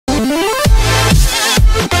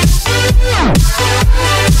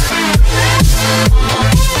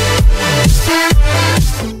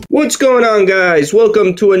What's going on, guys?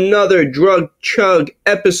 Welcome to another Drug Chug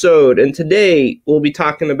episode, and today we'll be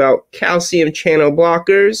talking about calcium channel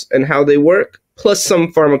blockers and how they work, plus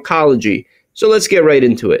some pharmacology. So let's get right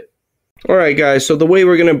into it. Alright guys, so the way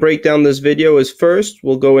we're going to break down this video is first,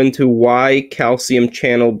 we'll go into why calcium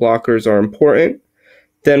channel blockers are important.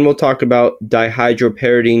 Then we'll talk about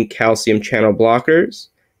dihydropyridine calcium channel blockers,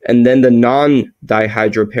 and then the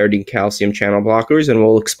non-dihydropyridine calcium channel blockers, and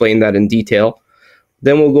we'll explain that in detail.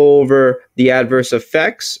 Then we'll go over the adverse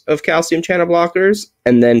effects of calcium channel blockers,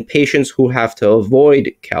 and then patients who have to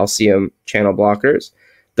avoid calcium channel blockers.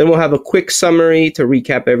 Then we'll have a quick summary to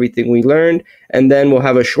recap everything we learned, and then we'll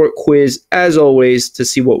have a short quiz, as always, to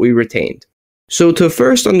see what we retained. So to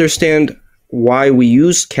first understand why we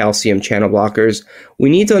use calcium channel blockers, we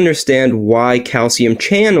need to understand why calcium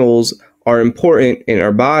channels are important in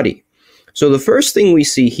our body. So the first thing we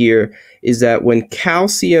see here is that when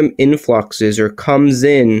calcium influxes or comes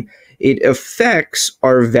in, it affects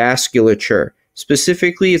our vasculature.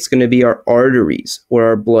 Specifically, it's going to be our arteries where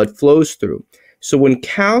our blood flows through. So when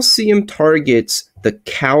calcium targets the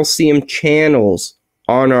calcium channels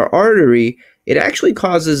on our artery, it actually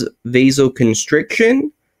causes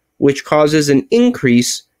vasoconstriction, which causes an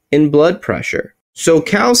increase in blood pressure. So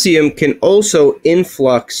calcium can also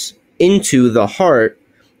influx into the heart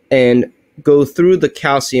and go through the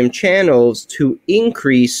calcium channels to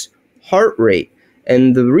increase heart rate.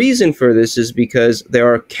 And the reason for this is because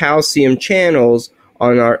there are calcium channels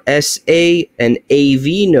on our SA and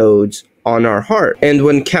AV nodes on our heart. And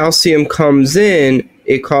when calcium comes in,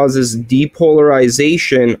 it causes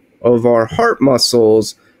depolarization of our heart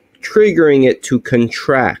muscles, triggering it to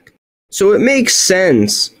contract. So it makes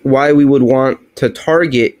sense why we would want to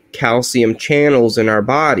target calcium channels in our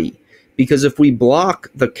body. Because if we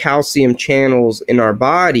block the calcium channels in our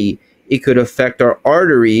body, it could affect our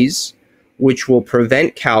arteries, which will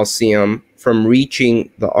prevent calcium from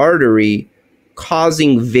reaching the artery,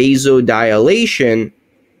 causing vasodilation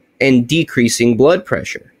and decreasing blood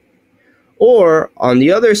pressure. Or, on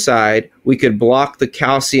the other side, we could block the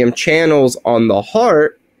calcium channels on the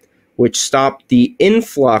heart, which stop the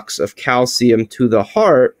influx of calcium to the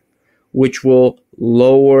heart, which will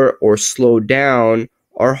lower or slow down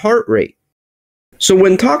our heart rate. So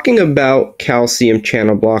when talking about calcium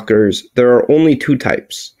channel blockers, there are only two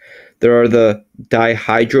types. There are the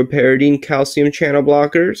dihydropyridine calcium channel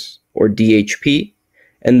blockers, or DHP,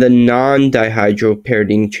 and the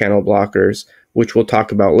non-dihydropyridine channel blockers, which we'll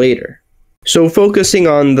talk about later. So focusing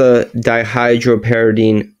on the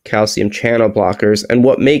dihydropyridine calcium channel blockers, and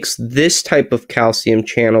what makes this type of calcium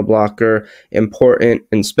channel blocker important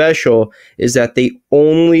and special is that they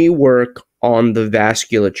only work on the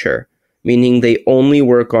vasculature, meaning they only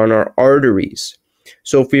work on our arteries.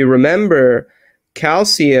 So if we remember,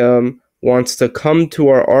 calcium wants to come to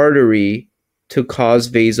our artery to cause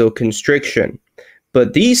vasoconstriction.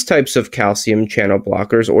 But these types of calcium channel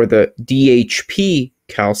blockers, or the DHP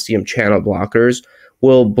calcium channel blockers,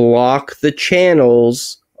 will block the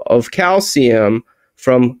channels of calcium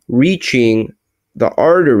from reaching the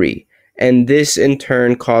artery. And this in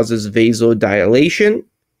turn causes vasodilation,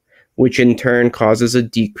 which in turn causes a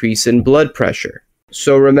decrease in blood pressure.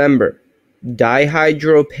 So remember,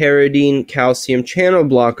 dihydropyridine calcium channel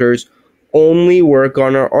blockers only work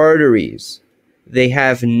on our arteries. They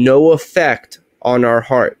have no effect on our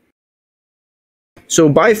heart. So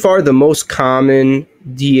by far the most common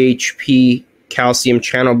DHP calcium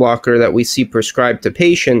channel blocker that we see prescribed to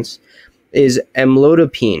patients is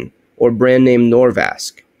Almodipine, or brand name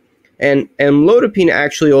Norvasc. And Almodipine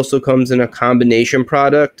actually also comes in a combination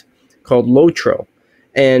product called Lotrel,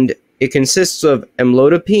 and it consists of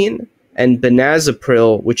Almodipine and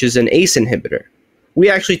benazepril, which is an ACE inhibitor. We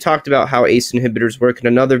actually talked about how ACE inhibitors work in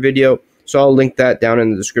another video, so I'll link that down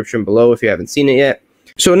in the description below if you haven't seen it yet.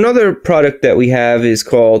 So another product that we have is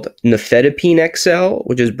called Nifedipine XL,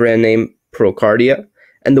 which is brand name Procardia.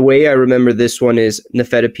 And the way I remember this one is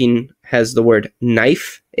Nifedipine has the word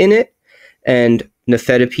knife in it, and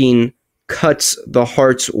Nifedipine cuts the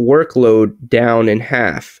heart's workload down in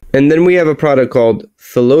half. And then we have a product called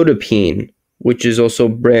Felodipine, which is also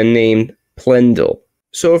brand named Plendil.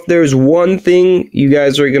 So if there's one thing you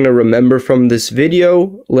guys are going to remember from this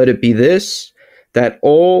video, let it be this, that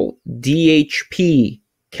all DHP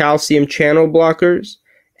calcium channel blockers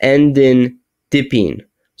end in dipine.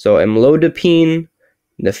 So Almodipine,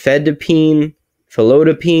 Nifedipine,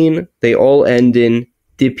 Felodipine, they all end in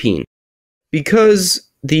dipine. Because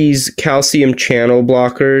these calcium channel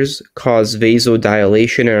blockers cause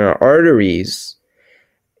vasodilation in our arteries,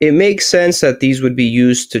 it makes sense that these would be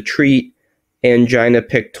used to treat angina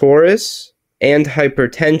pectoris and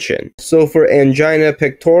hypertension. So for angina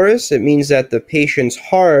pectoris, it means that the patient's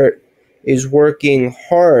heart is working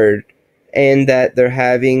hard and that they're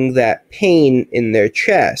having that pain in their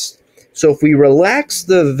chest. So if we relax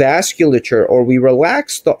the vasculature or we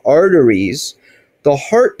relax the arteries, the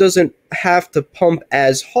heart doesn't have to pump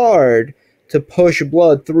as hard to push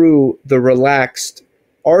blood through the relaxed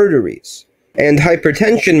arteries. And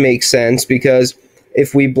hypertension makes sense because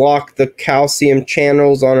if we block the calcium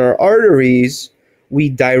channels on our arteries, we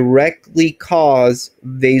directly cause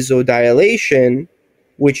vasodilation,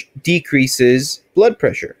 which decreases blood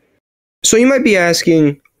pressure. So you might be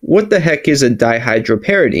asking, what the heck is a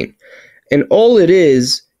dihydropyridine? And all it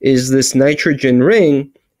is this nitrogen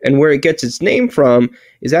ring, and where it gets its name from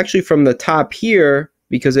is actually from the top here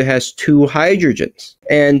because it has two hydrogens.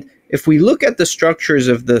 And if we look at the structures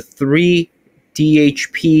of the 3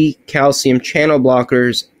 DHP calcium channel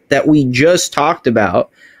blockers that we just talked about,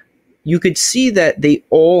 you could see that they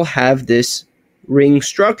all have this ring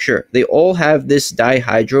structure. They all have this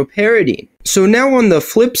dihydropyridine. So now on the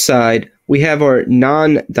flip side, we have our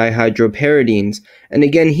non-dihydropyridines. And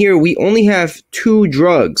again, here we only have 2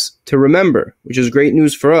 drugs to remember, which is great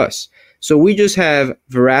news for us. So we just have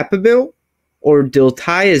verapamil or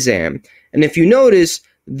diltiazem. And if you notice,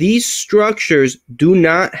 these structures do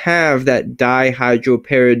not have that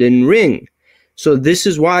dihydropyridine ring. So this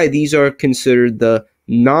is why these are considered the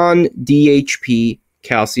non-DHP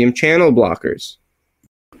calcium channel blockers.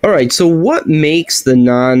 All right, so what makes the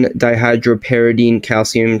non-dihydropyridine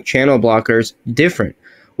calcium channel blockers different?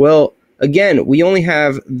 Well, again, we only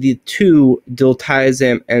have the 2,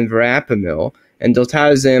 diltiazem and verapamil, and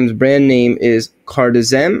diltiazem's brand name is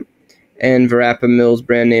Cardizem, and verapamil's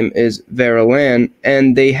brand name is Verolan,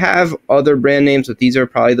 and they have other brand names, but these are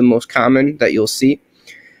probably the most common that you'll see.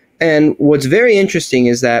 And what's very interesting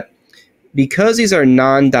is that because these are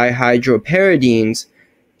non-dihydropyridines,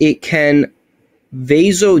 it can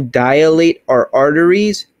vasodilate our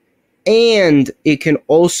arteries, and it can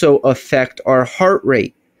also affect our heart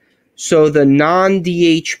rate. So the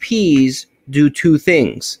non-DHPs do 2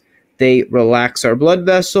 things. They relax our blood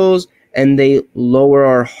vessels and they lower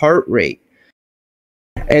our heart rate.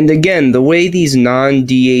 And again, the way these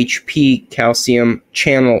non-DHP calcium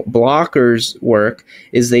channel blockers work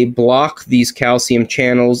is they block these calcium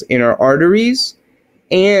channels in our arteries,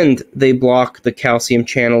 and they block the calcium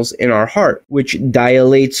channels in our heart, which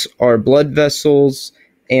dilates our blood vessels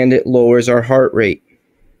and it lowers our heart rate.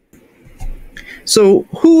 So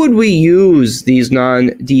who would we use these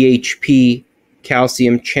non-DHP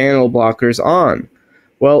calcium channel blockers on?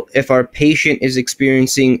 Well, if our patient is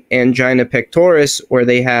experiencing angina pectoris, or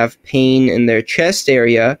they have pain in their chest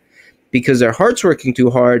area because their heart's working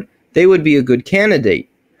too hard, they would be a good candidate.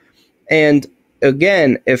 And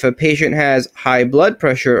again, if a patient has high blood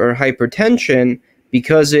pressure or hypertension,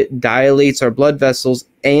 because it dilates our blood vessels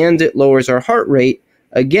and it lowers our heart rate,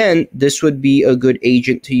 again, this would be a good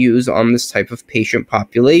agent to use on this type of patient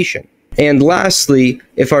population. And lastly,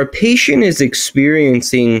 if our patient is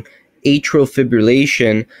experiencing atrial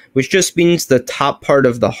fibrillation, which just means the top part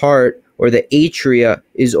of the heart or the atria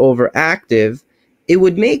is overactive, it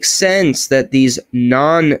would make sense that these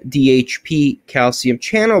non-DHP calcium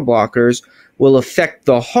channel blockers will affect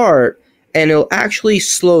the heart, and it'll actually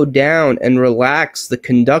slow down and relax the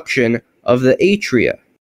conduction of the atria.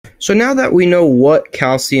 So now that we know what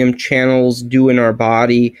calcium channels do in our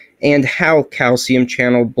body and how calcium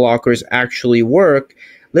channel blockers actually work,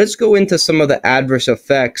 let's go into some of the adverse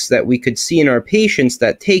effects that we could see in our patients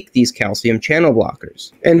that take these calcium channel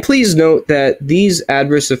blockers. And please note that these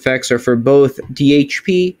adverse effects are for both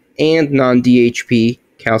DHP and non-DHP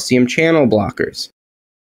calcium channel blockers.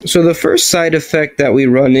 So the first side effect that we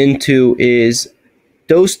run into is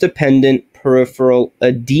dose-dependent peripheral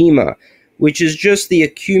edema, which is just the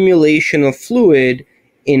accumulation of fluid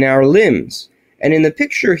in our limbs. And in the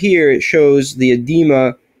picture here, it shows the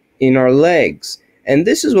edema in our legs. And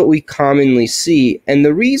this is what we commonly see. And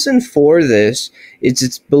the reason for this is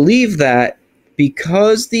it's believed that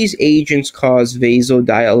because these agents cause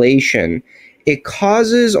vasodilation, it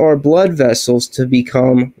causes our blood vessels to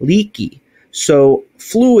become leaky. So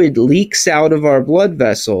fluid leaks out of our blood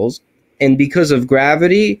vessels, and because of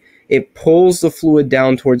gravity, it pulls the fluid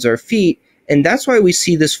down towards our feet, and that's why we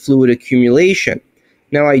see this fluid accumulation.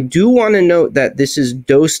 Now, I do want to note that this is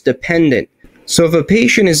dose dependent. So if a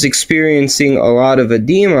patient is experiencing a lot of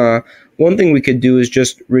edema, one thing we could do is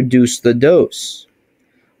just reduce the dose.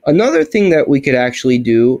 Another thing that we could actually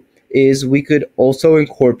do is we could also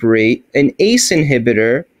incorporate an ACE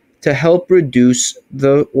inhibitor to help reduce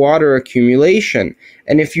the water accumulation.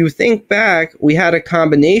 And if you think back, we had a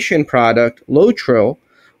combination product, Lotrel,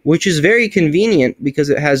 which is very convenient because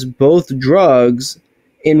it has both drugs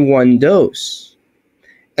in one dose.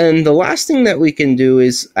 And the last thing that we can do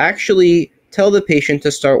is actually tell the patient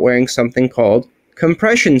to start wearing something called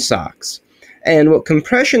compression socks. And what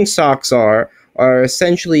compression socks are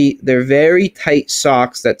essentially, they're very tight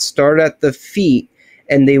socks that start at the feet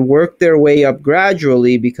and they work their way up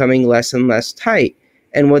gradually, becoming less and less tight.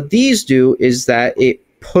 And what these do is that it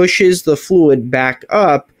pushes the fluid back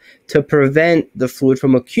up to prevent the fluid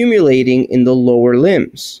from accumulating in the lower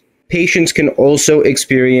limbs. Patients can also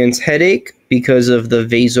experience headache because of the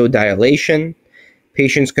vasodilation.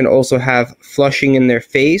 Patients can also have flushing in their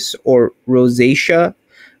face or rosacea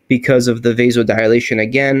because of the vasodilation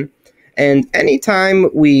again. And anytime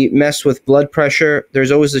we mess with blood pressure,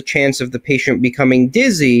 there's always a chance of the patient becoming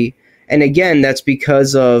dizzy. And again, that's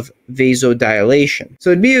because of vasodilation.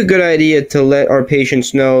 So it'd be a good idea to let our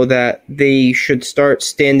patients know that they should start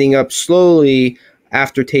standing up slowly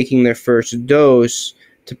after taking their first dose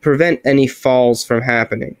to prevent any falls from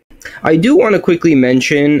happening. I do want to quickly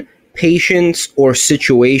mention patients or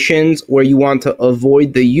situations where you want to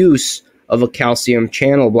avoid the use of a calcium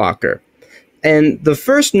channel blocker. And the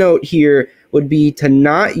first note here would be to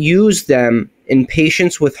not use them in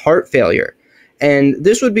patients with heart failure. And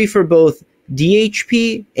this would be for both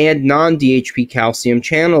DHP and non-DHP calcium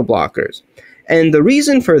channel blockers. And the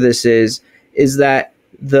reason for this is that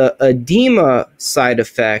the edema side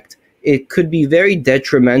effect, it could be very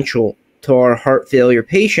detrimental to our heart failure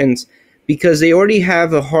patients because they already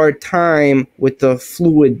have a hard time with the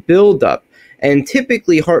fluid buildup. And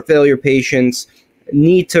typically heart failure patients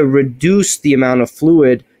need to reduce the amount of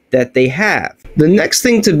fluid that they have. The next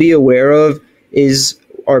thing to be aware of is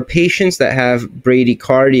our patients that have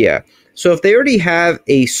bradycardia. So if they already have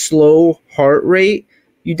a slow heart rate,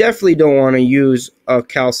 you definitely don't want to use a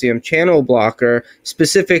calcium channel blocker,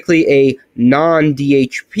 specifically a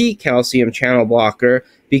non-DHP calcium channel blocker,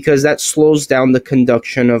 because that slows down the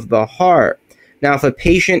conduction of the heart. Now, if a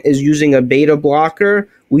patient is using a beta blocker,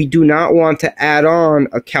 we do not want to add on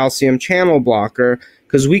a calcium channel blocker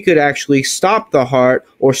because we could actually stop the heart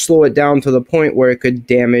or slow it down to the point where it could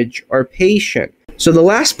damage our patient. So the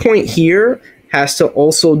last point here has to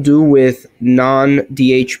also do with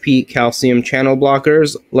non-DHP calcium channel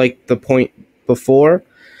blockers, like the point before.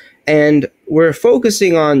 And we're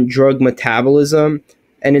focusing on drug metabolism.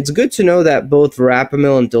 And it's good to know that both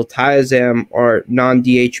verapamil and diltiazem are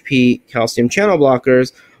non-DHP calcium channel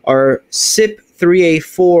blockers are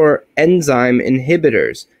CYP3A4 enzyme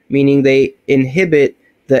inhibitors, meaning they inhibit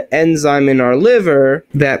the enzyme in our liver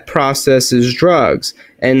that processes drugs.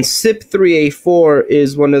 And CYP3A4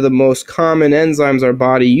 is one of the most common enzymes our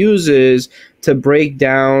body uses to break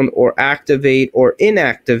down or activate or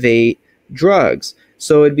inactivate drugs.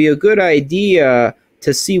 So it'd be a good idea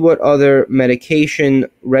to see what other medication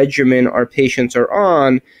regimen our patients are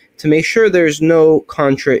on to make sure there's no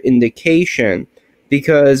contraindication.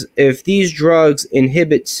 Because if these drugs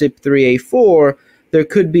inhibit CYP3A4, there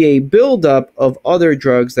could be a buildup of other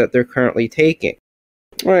drugs that they're currently taking.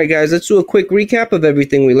 All right, guys, let's do a quick recap of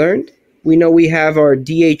everything we learned. We know we have our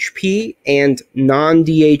DHP and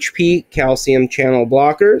non-DHP calcium channel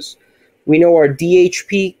blockers. We know our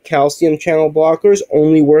DHP calcium channel blockers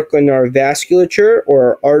only work on our vasculature or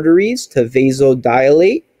our arteries to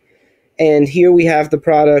vasodilate. And here we have the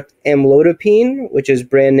product Almodipine, which is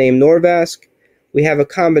brand name Norvasc. We have a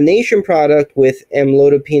combination product with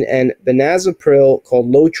Almodipine and benazepril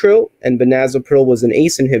called Lotrel, and benazepril was an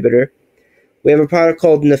ACE inhibitor. We have a product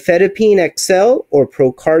called Nifedipine XL or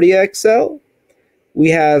Procardia XL. We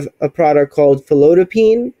have a product called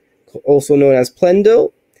Felodipine, also known as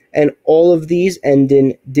Plendil, and all of these end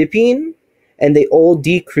in dipine, and they all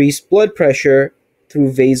decrease blood pressure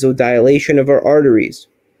through vasodilation of our arteries.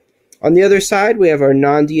 On the other side, we have our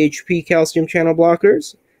non-DHP calcium channel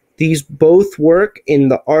blockers. These both work in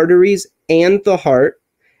the arteries and the heart.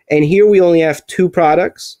 And here we only have two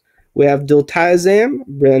products. We have Diltiazem,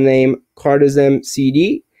 brand name Cardizem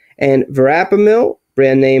CD, and Verapamil,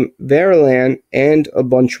 brand name Verilan, and a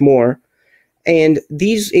bunch more. And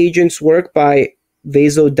these agents work by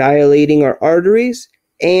vasodilating our arteries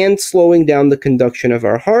and slowing down the conduction of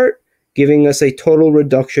our heart, giving us a total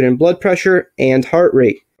reduction in blood pressure and heart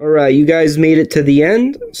rate. All right, you guys made it to the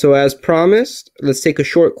end. So as promised, let's take a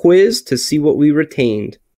short quiz to see what we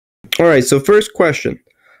retained. All right, so first question.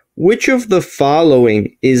 Which of the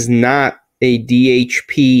following is not a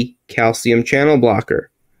DHP calcium channel blocker?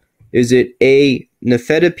 Is it A,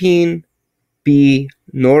 Nifedipine, B,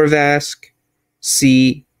 Norvasc,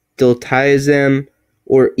 C, Diltiazem,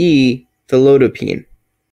 or E. Felodipine.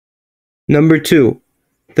 Number 2.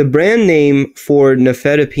 The brand name for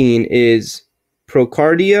Nifedipine is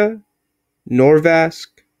Procardia, Norvasc,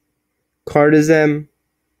 Cardizem,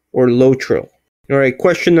 or Lotrel. Alright,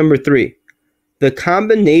 question number 3. The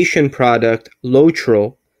combination product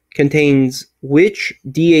Lotrel contains which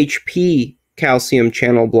DHP calcium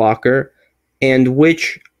channel blocker and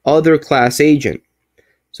which other class agent?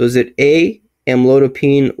 So is it A,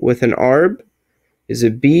 Amlodipine with an ARB? Is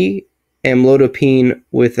it B, Amlodipine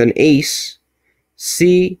with an ACE?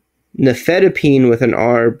 C, Nifedipine with an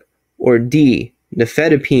ARB? Or D,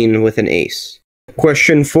 Nifedipine with an ACE?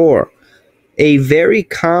 Question 4. A very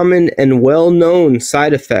common and well-known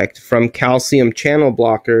side effect from calcium channel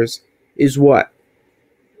blockers is what?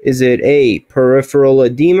 Is it A, peripheral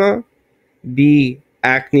edema, B,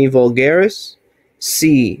 acne vulgaris,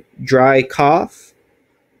 C, dry cough,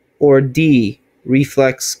 or D,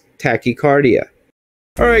 reflex tachycardia?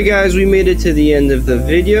 Alright guys, we made it to the end of the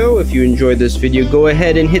video. If you enjoyed this video, go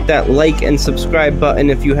ahead and hit that like and subscribe button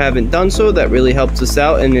if you haven't done so. That really helps us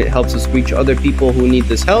out and it helps us reach other people who need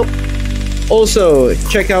this help. Also,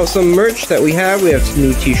 check out some merch that we have. We have some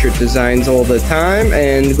new t-shirt designs all the time.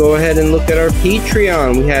 And go ahead and look at our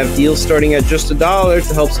Patreon. We have deals starting at just $1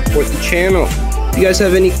 to help support the channel. If you guys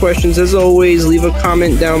have any questions, as always, leave a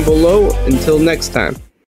comment down below. Until next time.